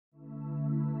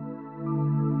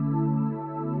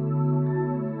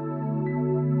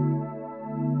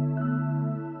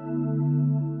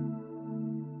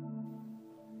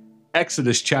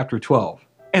Exodus chapter 12.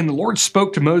 And the Lord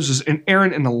spoke to Moses and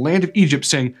Aaron in the land of Egypt,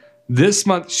 saying, This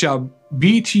month shall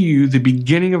be to you the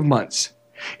beginning of months.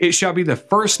 It shall be the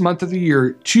first month of the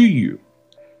year to you.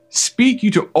 Speak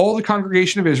you to all the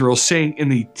congregation of Israel, saying, In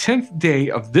the 10th day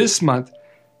of this month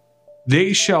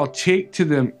they shall take to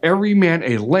them every man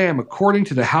a lamb according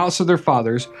to the house of their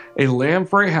fathers, a lamb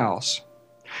for a house.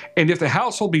 And if the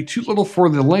household be too little for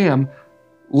the lamb,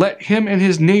 let him and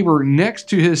his neighbor next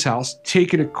to his house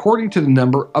take it according to the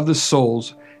number of the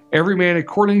souls. Every man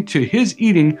according to his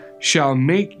eating shall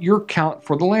make your count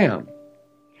for the lamb.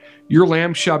 Your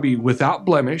lamb shall be without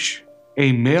blemish,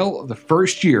 a male of the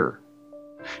first year.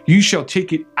 You shall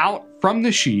take it out from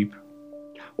the sheep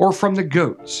or from the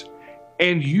goats,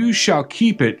 and you shall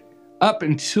keep it up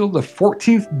until the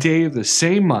 14th day of the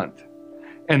same month.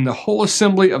 And the whole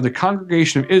assembly of the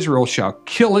congregation of Israel shall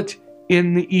kill it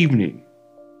in the evening.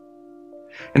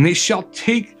 And they shall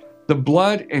take the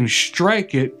blood and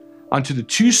strike it onto the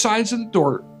two sides of the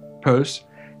doorpost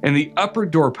and the upper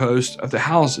doorpost of the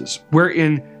houses,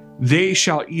 wherein they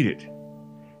shall eat it.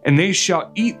 And they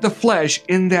shall eat the flesh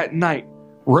in that night,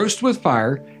 roast with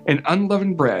fire and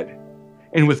unleavened bread,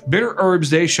 and with bitter herbs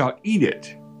they shall eat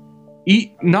it.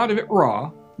 Eat not of it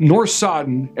raw, nor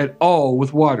sodden at all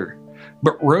with water,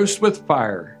 but roast with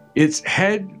fire, its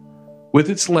head with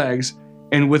its legs,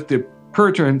 and with the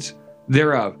purtenance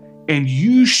thereof. And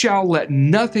you shall let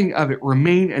nothing of it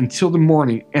remain until the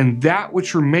morning, and that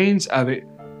which remains of it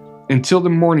until the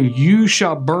morning you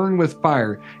shall burn with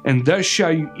fire, and thus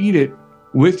shall you eat it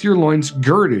with your loins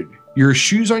girded, your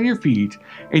shoes on your feet,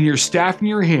 and your staff in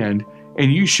your hand,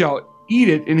 and you shall eat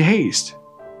it in haste.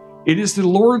 It is the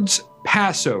Lord's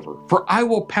Passover, for I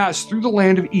will pass through the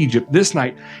land of Egypt this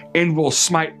night, and will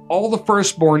smite all the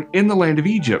firstborn in the land of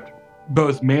Egypt,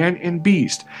 both man and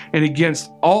beast, and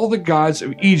against all the gods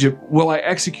of Egypt will I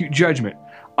execute judgment.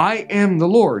 I am the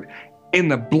Lord, and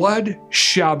the blood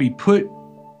shall be put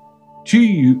to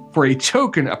you for a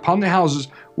token upon the houses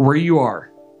where you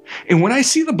are. And when I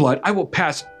see the blood, I will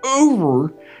pass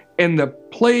over, and the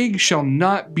plague shall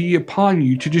not be upon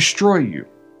you to destroy you.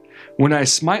 When I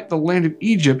smite the land of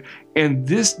Egypt, and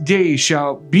this day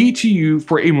shall be to you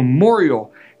for a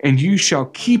memorial, and you shall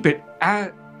keep it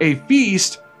at a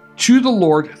feast to the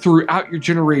Lord throughout your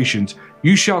generations.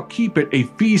 You shall keep it a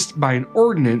feast by an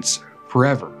ordinance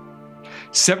forever.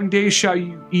 7 days shall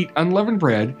you eat unleavened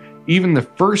bread. Even the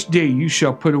first day you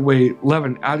shall put away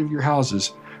leaven out of your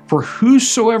houses. For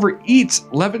whosoever eats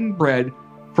leavened bread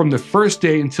from the first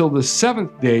day until the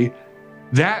 7th day,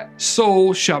 that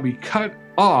soul shall be cut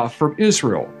off from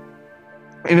Israel.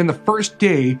 And in the first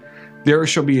day there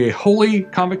shall be a holy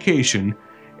convocation,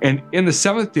 and in the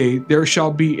 7th day there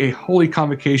shall be a holy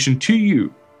convocation to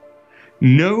you.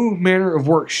 No manner of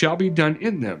work shall be done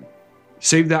in them,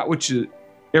 save that which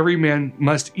every man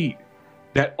must eat,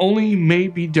 that only may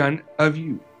be done of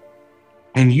you.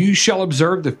 And you shall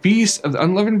observe the feast of the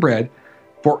unleavened bread,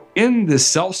 for in this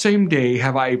selfsame day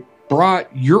have I brought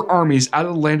your armies out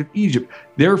of the land of Egypt.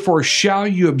 Therefore shall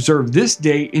you observe this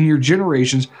day in your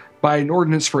generations by an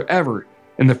ordinance forever.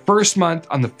 In the first month,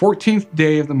 on the 14th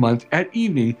day of the month, at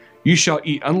evening, you shall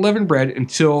eat unleavened bread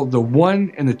until the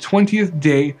 21st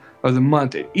day of the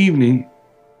month at evening.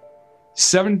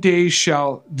 7 days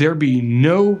shall there be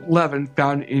no leaven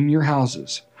found in your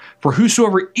houses. For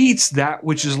whosoever eats that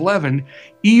which is leavened,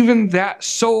 even that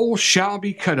soul shall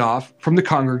be cut off from the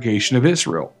congregation of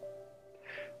Israel.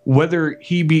 Whether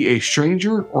he be a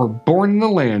stranger or born in the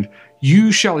land,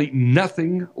 you shall eat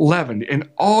nothing leavened. In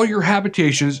all your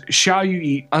habitations shall you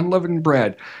eat unleavened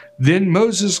bread. Then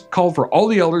Moses called for all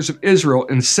the elders of Israel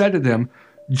and said to them,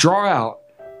 Draw out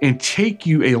and take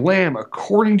you a lamb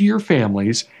according to your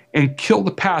families, and kill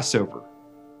the Passover.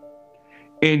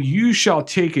 And you shall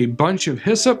take a bunch of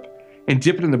hyssop and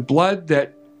dip it in the blood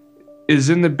that is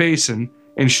in the basin,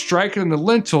 and strike it on the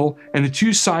lintel and the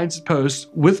two sides of the post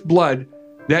with blood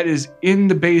that is in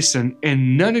the basin,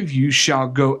 and none of you shall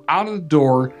go out of the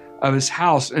door of his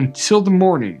house until the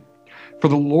morning. For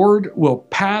the Lord will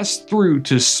pass through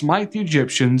to smite the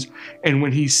Egyptians, and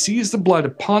when he sees the blood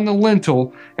upon the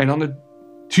lintel and on the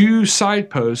two side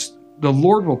posts, the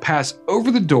Lord will pass over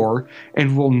the door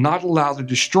and will not allow the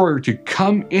destroyer to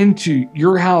come into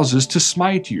your houses to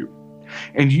smite you.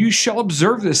 And you shall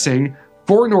observe this thing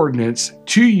for an ordinance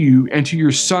to you and to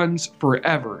your sons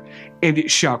forever. And it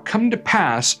shall come to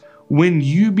pass when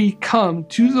you be come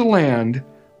to the land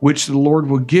which the Lord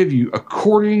will give you,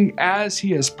 according as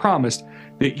he has promised,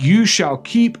 that you shall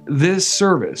keep this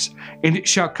service. And it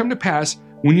shall come to pass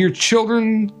when your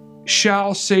children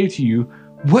shall say to you,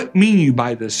 What mean you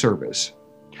by this service?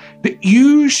 That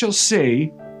you shall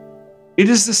say, It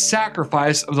is the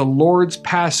sacrifice of the Lord's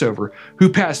Passover, who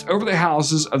passed over the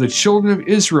houses of the children of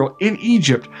Israel in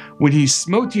Egypt when he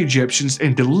smote the Egyptians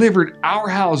and delivered our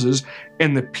houses,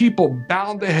 and the people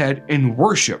bowed the head and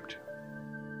worshipped.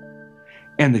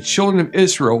 And the children of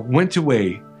Israel went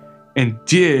away and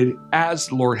did as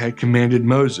the Lord had commanded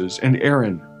Moses and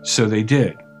Aaron, so they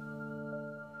did.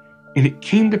 And it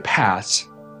came to pass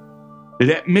that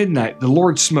at midnight the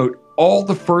Lord smote all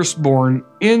the firstborn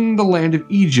in the land of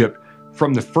Egypt,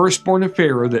 from the firstborn of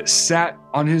Pharaoh that sat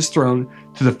on his throne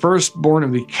to the firstborn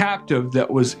of the captive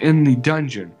that was in the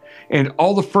dungeon, and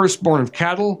all the firstborn of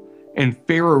cattle. And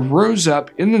Pharaoh rose up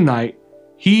in the night,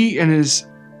 he and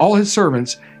all his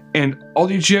servants, and all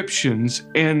the Egyptians,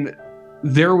 and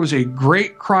there was a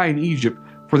great cry in Egypt,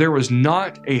 for there was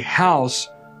not a house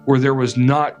where there was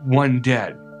not one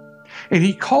dead. And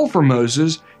he called for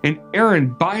Moses and Aaron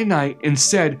by night and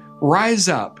said, Rise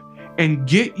up and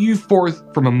get you forth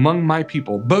from among my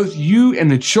people, both you and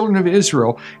the children of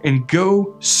Israel, and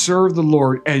go serve the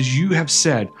Lord as you have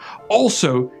said.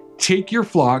 Also take your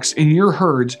flocks and your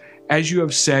herds as you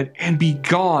have said, and be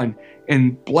gone,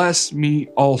 and bless me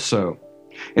also.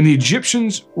 And the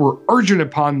Egyptians were urgent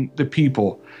upon the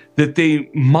people that they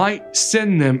might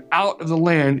send them out of the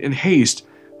land in haste,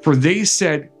 for they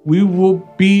said, We will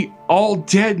be all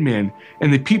dead men.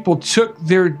 And the people took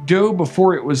their dough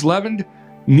before it was leavened,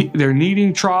 their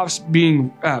kneading troughs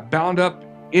being bound up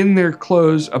in their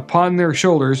clothes upon their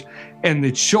shoulders. And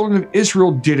the children of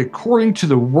Israel did according to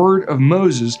the word of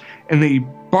Moses, and they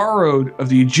borrowed of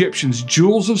the Egyptians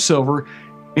jewels of silver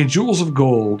and jewels of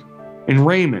gold and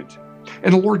raiment.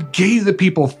 And the Lord gave the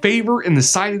people favor in the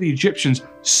sight of the Egyptians,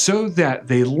 so that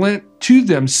they lent to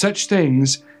them such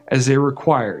things as they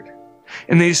required.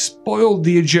 And they spoiled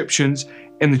the Egyptians,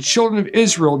 and the children of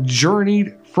Israel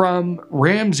journeyed from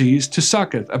Ramses to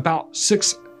Succoth, about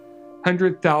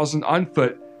 600,000 on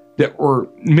foot that were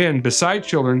men beside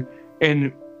children,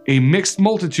 and a mixed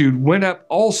multitude went up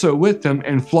also with them,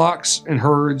 and flocks and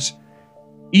herds,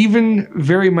 even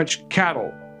very much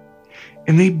cattle.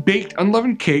 And they baked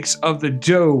unleavened cakes of the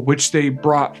dough which they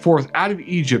brought forth out of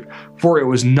Egypt, for it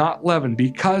was not leavened,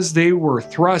 because they were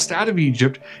thrust out of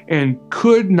Egypt and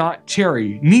could not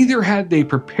tarry, neither had they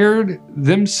prepared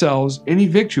themselves any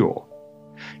victual.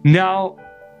 Now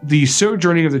the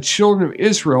sojourning of the children of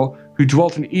Israel who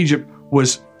dwelt in Egypt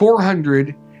was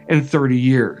 430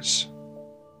 years.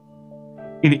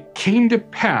 And it came to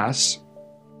pass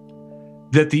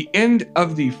that the end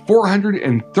of the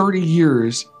 430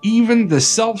 years, even the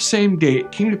selfsame day,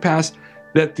 it came to pass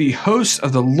that the hosts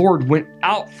of the Lord went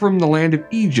out from the land of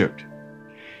Egypt.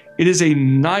 It is a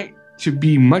night to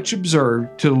be much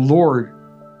observed to the Lord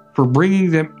for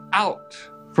bringing them out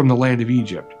from the land of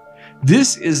Egypt.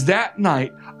 This is that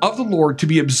night of the Lord to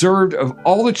be observed of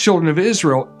all the children of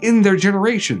Israel in their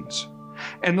generations.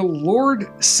 And the Lord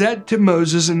said to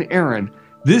Moses and Aaron,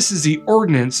 This is the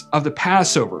ordinance of the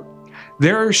Passover.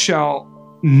 There shall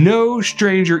no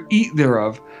stranger eat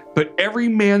thereof, but every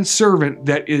man's servant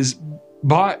that is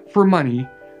bought for money,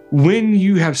 when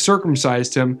you have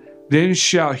circumcised him, then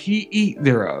shall he eat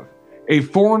thereof. A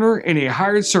foreigner and a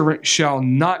hired servant shall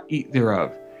not eat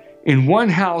thereof. In one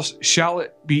house shall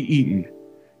it be eaten.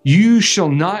 You shall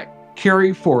not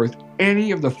carry forth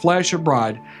any of the flesh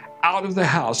abroad out of the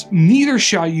house, neither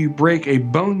shall you break a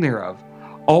bone thereof.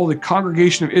 All the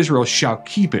congregation of Israel shall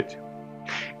keep it.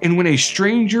 And when a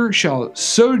stranger shall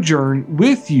sojourn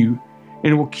with you,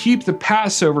 and will keep the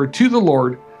Passover to the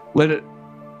Lord, let it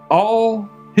all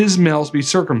his males be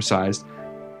circumcised,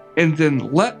 and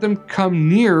then let them come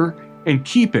near and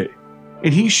keep it.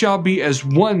 And he shall be as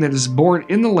one that is born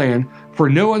in the land, for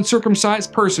no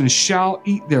uncircumcised person shall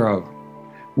eat thereof.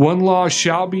 One law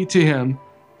shall be to him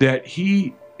that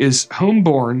he is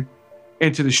homeborn,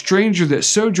 and to the stranger that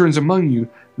sojourns among you.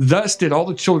 Thus did all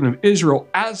the children of Israel,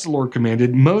 as the Lord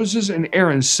commanded Moses and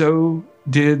Aaron, so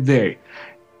did they.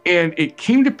 And it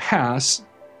came to pass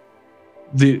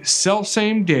the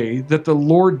selfsame day that the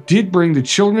Lord did bring the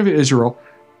children of Israel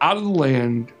out of the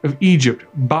land of Egypt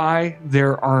by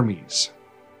their armies.